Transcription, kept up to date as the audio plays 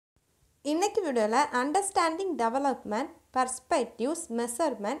இன்னைக்கு வீடியோவில் understanding development perspectives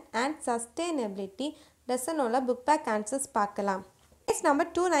measurement and sustainability லெசனோட book back answers பார்க்கலாம். பேஜ்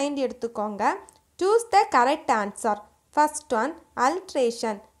நம்பர் 290 எடுத்துக்கோங்க. Choose the correct answer. First one,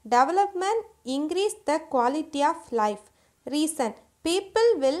 adulteration development increase the quality of life. Reason, people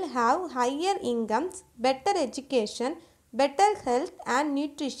will have higher incomes, better education, better health and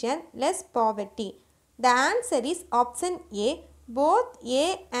nutrition, less poverty. The answer is option A. Both A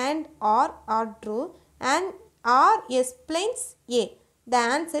and R are true and R explains A. The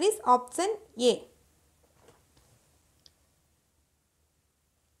answer is option A.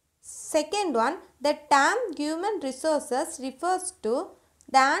 Second one, the term human resources refers to.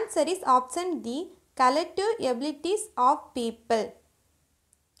 The answer is option D. Collective abilities of people.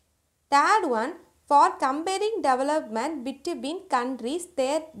 Third one, for comparing development between countries,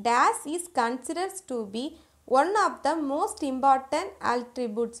 their dash is considered to be one of the most important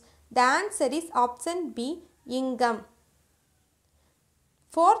attributes. The answer is option B. Income.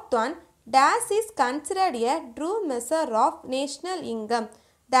 Fourth one, dash is considered a true measure of national income.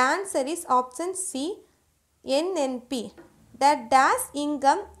 The answer is option C. NNP. The dash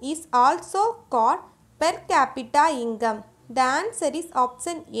income is also called per capita income. The answer is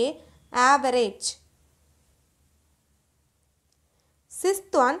option A. Average.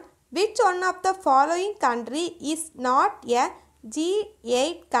 Sixth one, which one of the following country is not a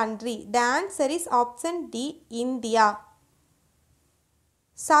G8 country? The answer is option D. India.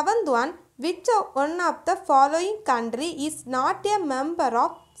 Seventh one, which one of the following country is not a member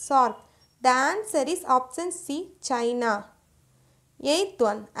of SAARC? The answer is option C. China. Eighth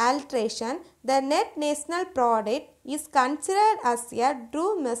one, alteration. The net national product is considered as a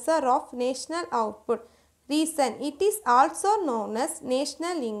true measure of national output. Reason, it is also known as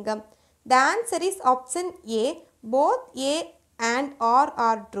national income. The answer is option A. Both A and R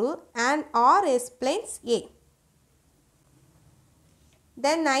are true and R explains A.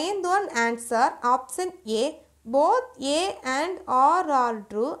 The ninth one answer option A. Both A and R are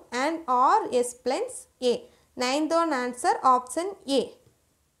true and R explains A. Ninth one answer option A.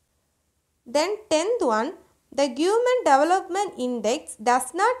 Then 10th one, the Human Development Index does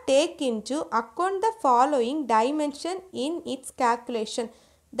not take into account the following dimension in its calculation.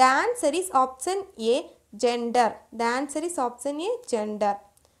 The answer is option A. Gender. The answer is option A. Gender.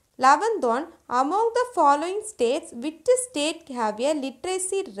 11th one, among the following states, which state have a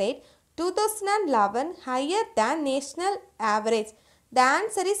literacy rate 2011 higher than national average? The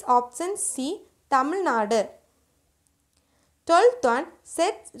answer is option C. Tamil Nadu. 12th one,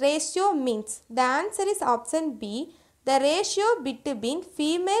 sex ratio means. The answer is option B. The ratio between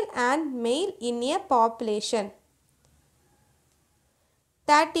female and male in a population.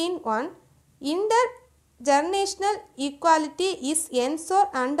 13th one, intergenerational equality is ensured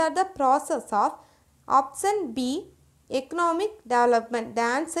under the process of. Option B. Economic development. The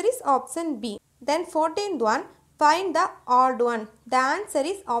answer is option B. Then 14th one, find the odd one. The answer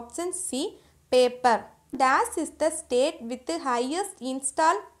is option C. Paper. Dash is the state with the highest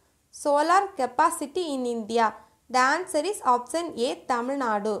installed solar capacity in India. The answer is option A. Tamil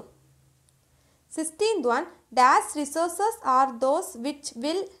Nadu. 16th one, dash resources are those which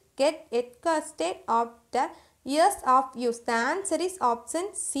will get exhausted after years of use. The answer is option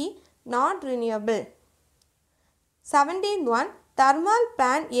C. Non-renewable. 17th one, thermal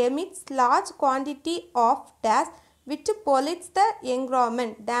plant emits large quantity of dash which pollutes the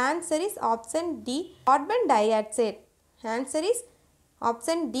environment. The answer is option D. Carbon dioxide. Answer is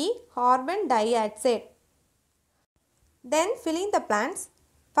option D. Carbon dioxide. Then fill in the blanks.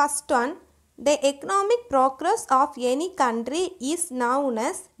 First one, the economic progress of any country is known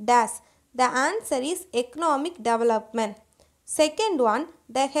as dash. The answer is economic development. Second one,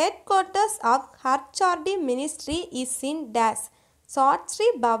 the headquarters of HRD ministry is in dash. Shastri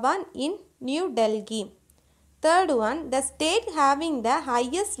Bhavan in New Delhi. Third one, the state having the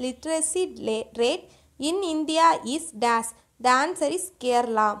highest literacy rate in India is dash. The answer is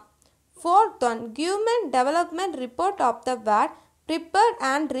Kerala. Fourth one, Human Development Report of the World prepared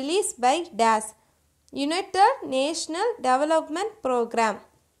and released by dash. United National Development Program.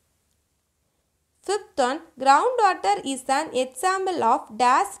 Fifth one, groundwater is an example of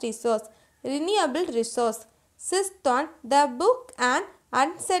dash resource, renewable resource. Sixth one, the book and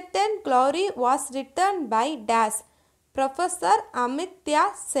Uncertain Glory was written by dash. Professor Amartya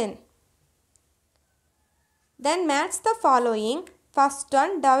Sen. Then match the following. First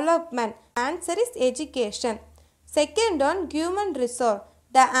one, development. Answer is education. Second one, human resource.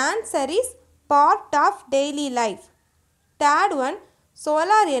 The answer is part of daily life. Third one,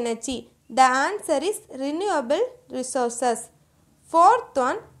 solar energy. The answer is renewable resources. Fourth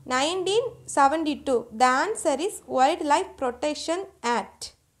one, 1972. The answer is Wildlife Protection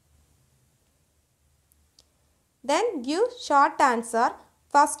Act. Then give short answer.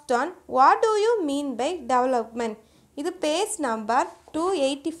 First one, what do you mean by development? இது page number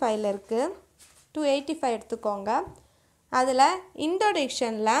 285 இருக்கு. 285 எடுத்துக்கோங்க. அதில்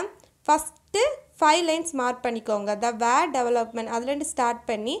இன்ட்ரோடக்ஷனில் first 5 lines mark பண்ணிக்கோங்க. த வேர் development அதுலேருந்து start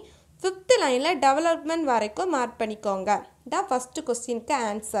பண்ணி 5th லைனில் development வரைக்கும் mark பண்ணிக்கோங்க. இதான் ஃபஸ்ட்டு கொஸ்டினுக்கு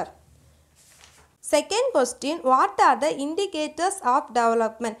answer. Second question, what are the indicators of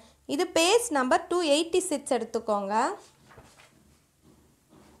development? இது பேஜ் நம்பர் 286 எடுத்துக்கோங்க.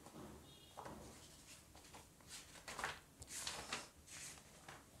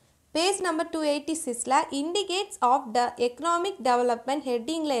 Page number 286ல indicates of the economic development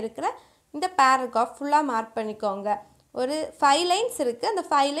ஹெட்டிங்கில் இருக்கிற இந்த பேராகிராஃப் ஃபுல்லாக மார்க் பண்ணிக்கோங்க. ஒரு 5 லைன்ஸ் இருக்குது, அந்த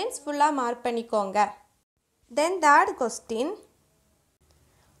 5 லைன்ஸ் ஃபுல்லாக மார்க் பண்ணிக்கோங்க. Then third question,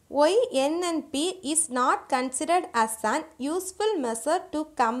 why NNP is not considered as an useful measure to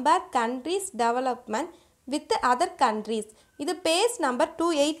compare countries' development with other countries? இது பேஜ் நம்பர்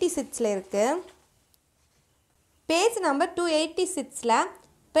 286ல இருக்குது. Page number 286ல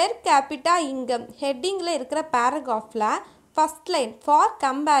per capita income ஹெட்டிங்கில் இருக்கிற பேராகிராஃபில் ஃபஸ்ட் லைன் ஃபார்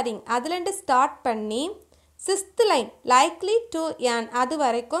கம்பேரிங் அதுலேருந்து start பண்ணி 6th line likely to earn அது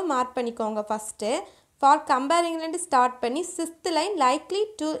வரைக்கும் mark பண்ணிக்கோங்க. First for கம்பேரிங்லேருந்து start பண்ணி 6th line likely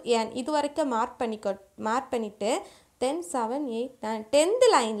to earn இது வரைக்கும் மார்க் பண்ணிவிட்டு தென் 7, 8, 9 10th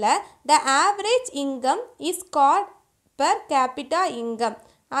லைனில் the average income is called per capita income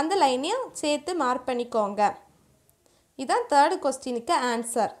அந்த லைனையும் சேர்த்து மார்க் பண்ணிக்கோங்க. இதான் தேர்டு கொஸ்டினுக்கு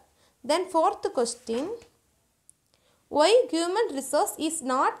answer. Then fourth question, why human resource is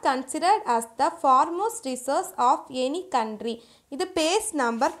not considered as the foremost resource of any country? இது பேஜ்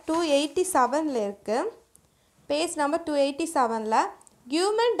நம்பர் 287ல இருக்குது. Page number 287ல்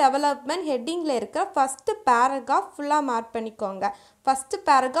human development ஹெட்டிங்கில் இருக்கிற first paragraph ஃபுல்லாக mark பண்ணிக்கோங்க. ஃபஸ்ட்டு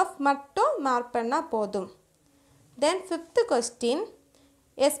பேராகிராஃப் மட்டும் மார்க் பண்ணால் போதும். தென் fifth question,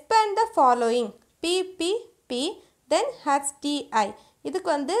 expand the following PPP then HDI. இதுக்கு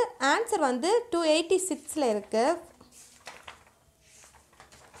வந்து ஆன்சர் வந்து 286ல இருக்குது.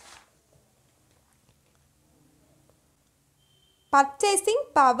 பர்ச்சேசிங்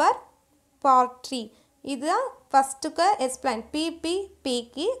பவர் பாட்ரி இதுதான் ஃபஸ்ட்டுக்கு எக்ஸ்பிளைன்.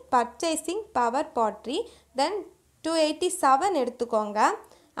 PPPக்கு purchasing power பாட்ரி. தென் 287 எடுத்துக்கோங்க.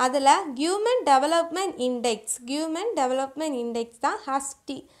 அதில் ஹியூமன் டெவலப்மெண்ட் இண்டெக்ஸ் தான்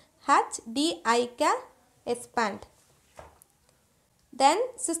HDIக்கு expand. Then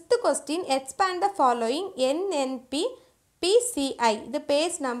 6th question, expand the following NNP PCI இது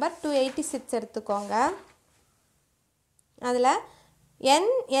பேஜ் நம்பர் 286 எடுத்துக்கோங்க. அதில்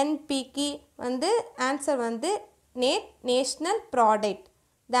NNPக்கு வந்து ஆன்சர் வந்து net national product.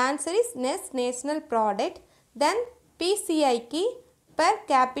 The answer is net national product. Then PCIக்கு per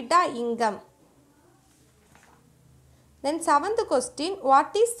capita income. Then 7th question,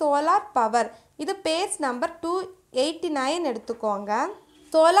 what is solar power? இது page number 289 எடுத்துக்கோங்க.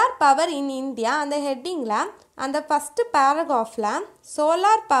 Solar power in India அந்த ஹெட்டிங்கில் அந்த first பேராகிராஃபில்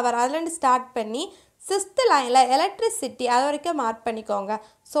solar power அதுலேருந்து start பண்ணி 6th லைனில் electricity அது வரைக்கும் mark பண்ணிக்கோங்க.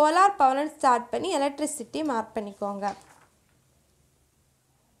 சோலார் பவர்லேருந்து ஸ்டார்ட் பண்ணி எலக்ட்ரிசிட்டி மார்க் பண்ணிக்கோங்க.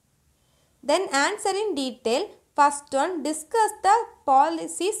 தென் answer in detail. First one, discuss the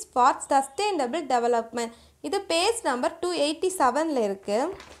policies for sustainable development. இது பேஜ் நம்பர் 287ல் இருக்குது.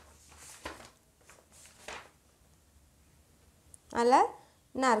 அதில்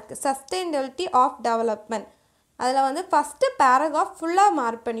என்ன இருக்குது? Sustainability of development. அதில் வந்து ஃபஸ்ட்டு பேராகிராஃப் ஃபுல்லாக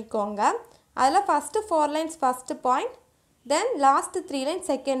மார்க் பண்ணிக்கோங்க. அதில் ஃபஸ்ட்டு 4 லைன்ஸ் ஃபஸ்ட்டு பாயிண்ட், தென் லாஸ்ட்டு 3 லைன்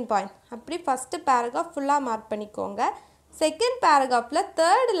செகண்ட் பாயிண்ட். அப்படி ஃபஸ்ட்டு பேராகிராஃப் ஃபுல்லாக மார்க் பண்ணிக்கோங்க. செகண்ட் பேராகிராஃபில்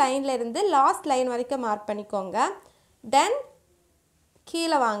 3rd லைன்லேருந்து லாஸ்ட் லைன் வரைக்கும் மார்க் பண்ணிக்கோங்க. தென்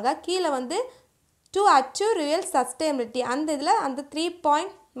கீழே வாங்க. கீழே வந்து டு அச்சீவ் ரியல் சஸ்டைனபிலிட்டி அந்த இதில் அந்த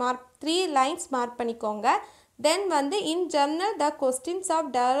 3 லைன்ஸ் மார்க் பண்ணிக்கோங்க. தென் வந்து இன் journal the questions of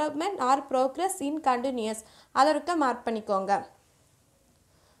development R progress in continuous அதை இருக்க மார்க் பண்ணிக்கோங்க.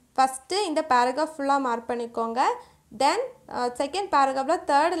 ஃபஸ்ட்டு இந்த பேராகிராஃப் ஃபுல்லாக மார்க் பண்ணிக்கோங்க. தென் செகண்ட் பேராகிராஃபில்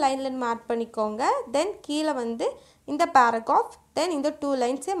 3rd லைனில் மார்க் பண்ணிக்கோங்க. தென் கீழே வந்து இந்த பேராகிராஃப், தென் இந்த 2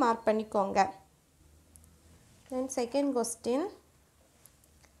 லைன்ஸே மார்க் பண்ணிக்கோங்க. Then second question,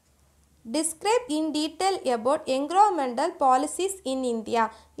 describe in detail about environmental policies in India.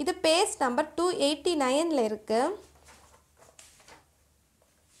 இது பேஜ் நம்பர் 289ல இருக்கு.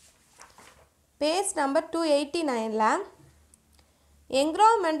 Page number 289ல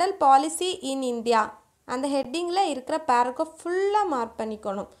environmental policy in India அந்த ஹெட்டிங்கில் இருக்கிற பேராகிராஃப் ஃபுல்லாக மார்க்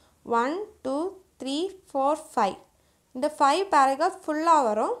பண்ணிக்கணும். 1, 2, 3, 4, 5 இந்த 5 paragraph ஃபுல்லாக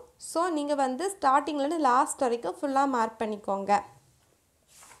வரும். ஸோ நீங்கள் வந்து ஸ்டார்டிங்லேருந்து லாஸ்ட் வரைக்கும் ஃபுல்லாக மார்க் பண்ணிக்கோங்க.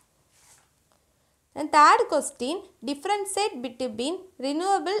 And third question, differentiate between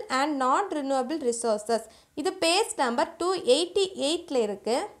renewable and non-renewable resources. இது பேஜ் நம்பர் 288ல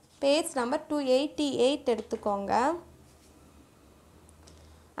இருக்கு. பேஜ் நம்பர் 288 எடுத்துக்கோங்க.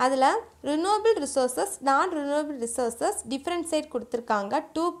 அதில் renewable resources, non-renewable resources differentiate கொடுத்துருக்காங்க.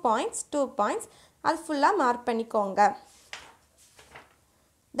 2 points. அது ஃபுல்லாக மார்க் பண்ணிக்கோங்க.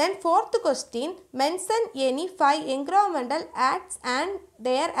 Then fourth question, mention any 5 environmental acts and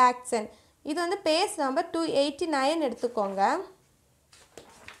their action. இது வந்து பேஜ் நம்பர் 289 எடுத்துக்கோங்க.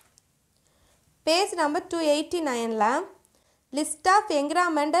 Page number 289ல list of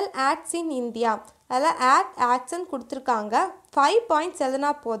environmental acts in India அதில் ஆக்ஷன் கொடுத்துருக்காங்க. 5 பாயிண்ட்ஸ்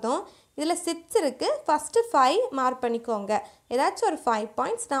எதுனா போதும். இதில் 6 இருக்குது. ஃபஸ்ட்டு 5 மார்க் பண்ணிக்கோங்க. ஏதாச்சும் ஒரு 5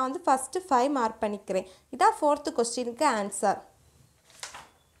 பாயிண்ட்ஸ். நான் வந்து ஃபஸ்ட்டு 5 மார்க் பண்ணிக்கிறேன். இதான் 4th கொஸ்டினுக்கு ஆன்சர்.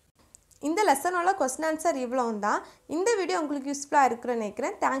 இந்த லெசனோட கொஸ்டின் ஆன்சர் இவ்வளோ தான். இந்த வீடியோ உங்களுக்கு யூஸ்ஃபுல்லாக இருக்குன்னு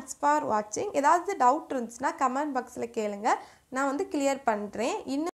நினைக்கிறேன். தேங்க்ஸ் ஃபார் வாட்சிங். ஏதாவது டவுட் இருந்துச்சுன்னா கமெண்ட் பாக்ஸில் கேளுங்க. நான் வந்து கிளியர் பண்ணுறேன். இன்னும்